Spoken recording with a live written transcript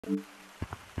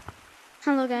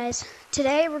Hello guys,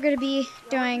 today we're going to be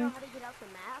doing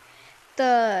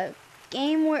the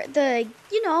game where, the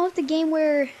game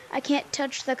where I can't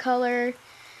touch the color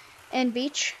in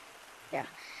Beach. Yeah,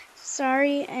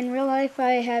 sorry, in real life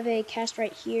I have a cast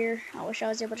right here. I wish I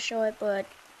was able to show it, but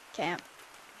can't.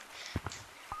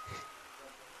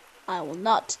 I will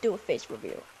not do a face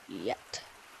reveal yet.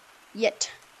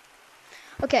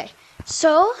 Okay,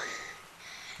 so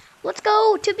let's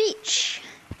go to Beach.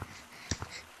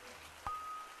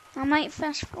 I might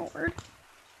fast forward.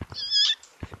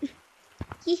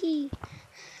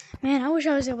 Man, I wish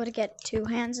I was able to get two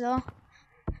hands though.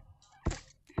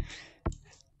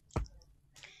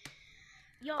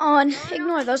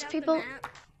 Ignore those people.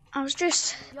 I was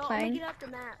just playing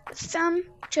with them.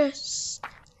 Just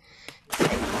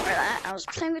ignore that. I was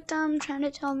playing with them, trying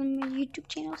to tell them my YouTube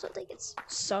channel so they could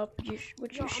sub,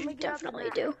 which you should definitely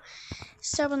do.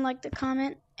 Sub and like the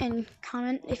comment, and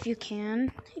comment if you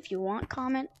can. If you want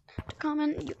comment,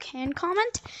 you can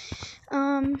comment.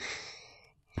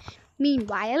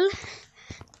 Meanwhile,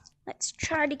 let's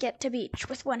try to get to Beach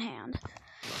with one hand.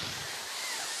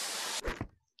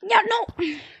 Yeah, no!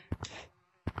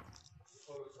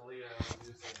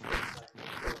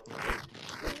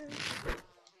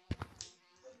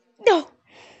 No!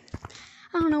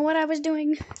 I don't know what I was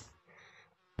doing.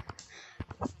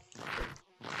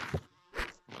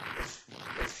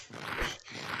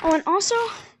 Oh, and also,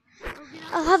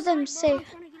 I'll have them say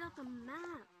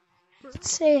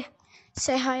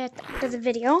hi at the end of the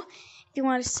video if you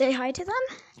want to say hi to them.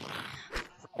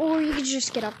 Or you can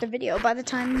just get off the video by the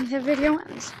time the video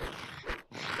ends.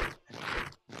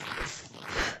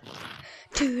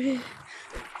 Dude.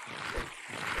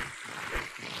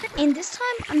 And this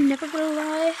time, I'm never gonna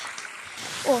lie.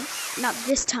 Well, not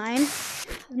this time.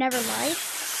 I've never lied.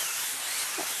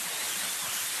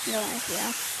 No,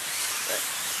 yeah. But,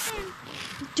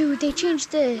 dude, they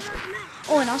changed the...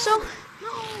 Oh, and also,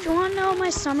 if you want to know my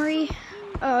summary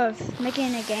of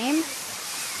making a game,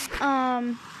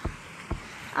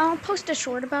 I'll post a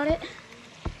short about it.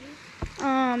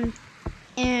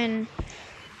 And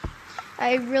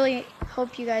I really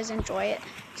hope you guys enjoy it.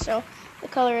 So, the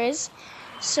color is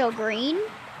green,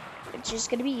 which is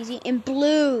going to be easy, and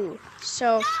blue.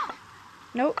 So,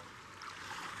 nope.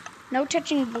 No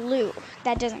touching blue.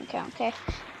 That doesn't count, okay?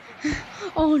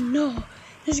 Oh no,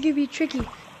 this is going to be tricky.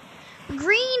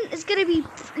 Green is going to be...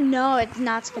 No, it's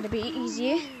not going to be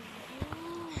easy.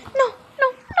 No.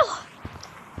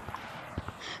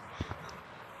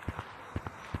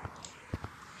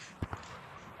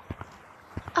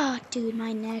 Oh, dude,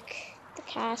 my neck. The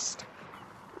cast.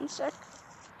 One sec.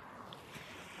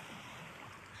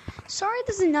 Sorry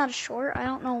this is not a short. I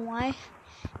don't know why it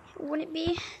wouldn't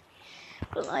be.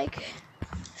 But, like...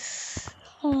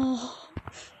 Oh...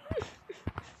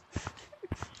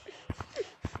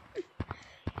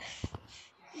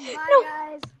 Bye, no,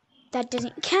 guys. That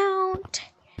doesn't count.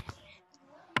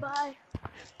 Bye.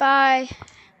 Bye.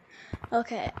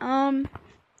 Okay, No.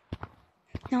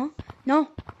 No.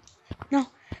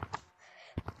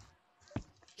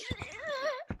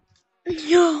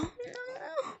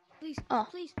 Please, Oh.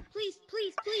 please.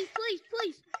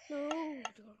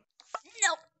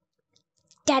 No.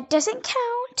 That doesn't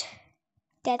count.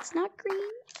 That's not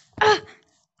green.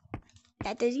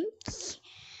 That doesn't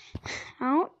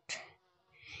count.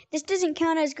 This doesn't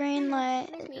count as green light.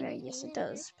 Yes, it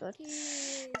does, but...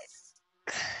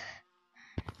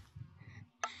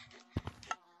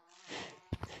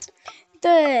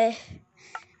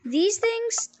 These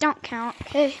things don't count,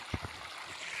 okay?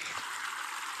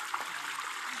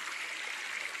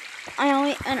 I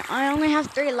only have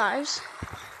 3 lives.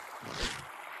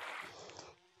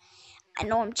 I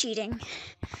know I'm cheating,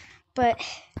 but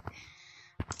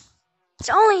it's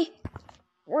only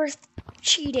worth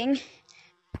cheating.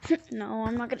 No,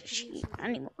 I'm not gonna cheat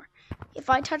anymore. If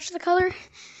I touch the color,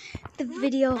 the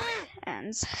video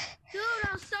ends. Dude,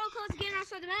 I was so close to getting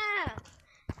outside the map.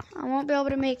 I won't be able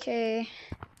to make a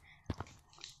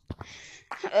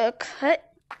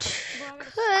cut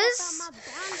because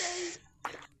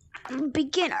I'm a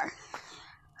beginner.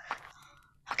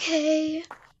 Okay.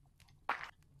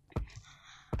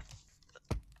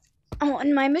 Oh,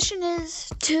 and my mission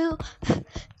is to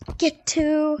get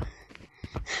to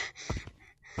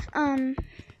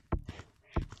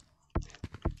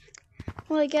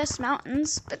well, I guess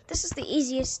mountains, but this is the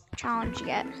easiest challenge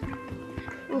yet.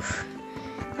 Oof,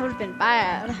 that would have been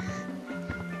bad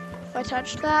if I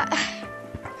touched that.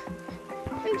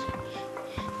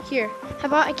 Here, how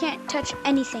about I can't touch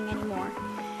anything anymore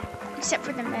except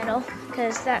for the middle,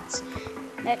 because that's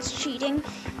cheating.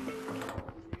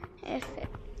 If it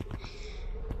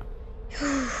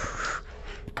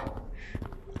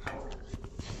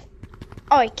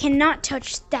Oh, I cannot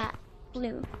touch that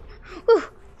blue. Whew.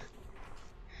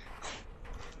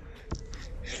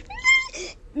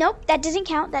 Nope, that doesn't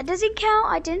count. That doesn't count.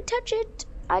 I didn't touch it.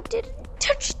 I didn't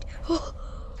touch it. Oh,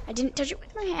 I didn't touch it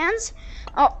with my hands.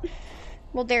 Oh,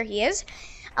 well, there he is.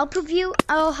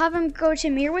 I'll have him go to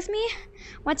mirror with me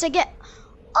once I get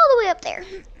all the way up there.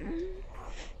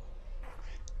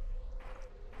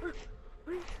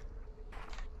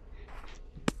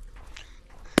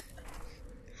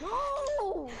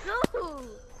 No, no.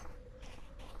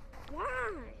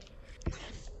 Why?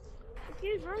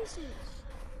 Here's races.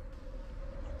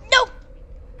 Nope.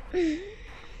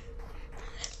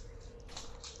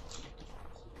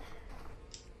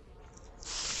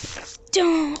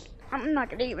 Don't. I'm not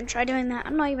gonna even try doing that.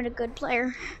 I'm not even a good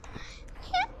player.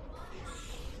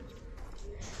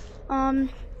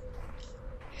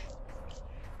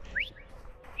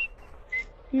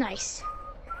 Nice.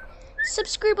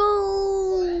 Subscribe.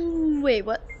 Wait,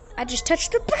 what? I just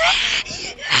touched the.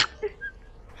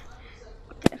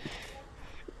 Okay.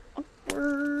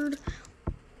 Awkward.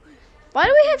 Why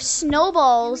do we have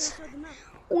snowballs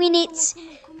when it's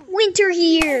winter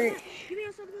here?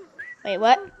 Wait,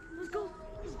 what? Let's go.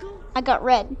 Let's go. I got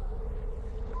red.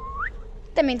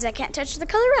 That means I can't touch the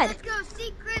color red. Let's go.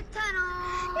 Secret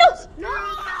tunnels. No.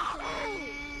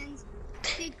 Mountains.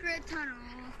 Secret tunnels.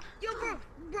 Yo,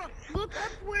 bro, look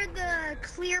up where the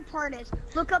clear part is.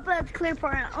 Look up at the clear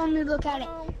part and only look at it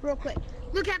real quick.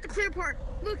 Look at the clear part.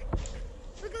 Look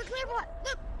at the clear part.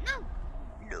 Look,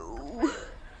 no.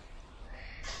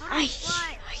 I.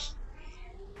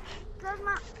 Close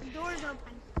my doors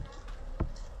open.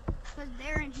 Because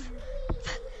they're in here.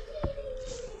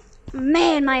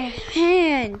 Man, my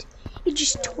hand. It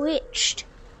just twitched.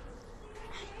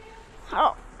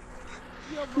 Oh.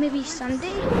 Maybe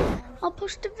Sunday I'll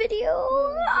post a video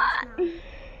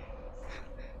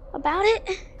about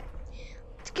it.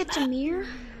 Let's get to mirror.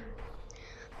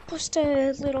 Post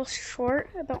a little short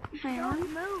about my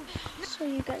arm so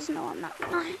you guys know I'm not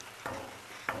lying.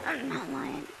 I'm not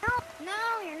lying.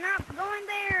 No, you're not going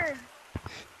there.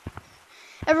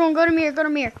 Everyone go to mirror, go to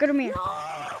mirror, go to mirror.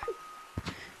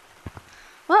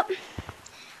 Well,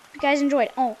 you guys enjoyed.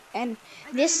 Oh, and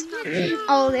this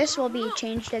this will be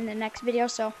changed in the next video,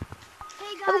 so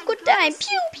Hey guys, have a good time.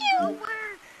 Pew pew.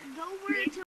 go where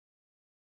to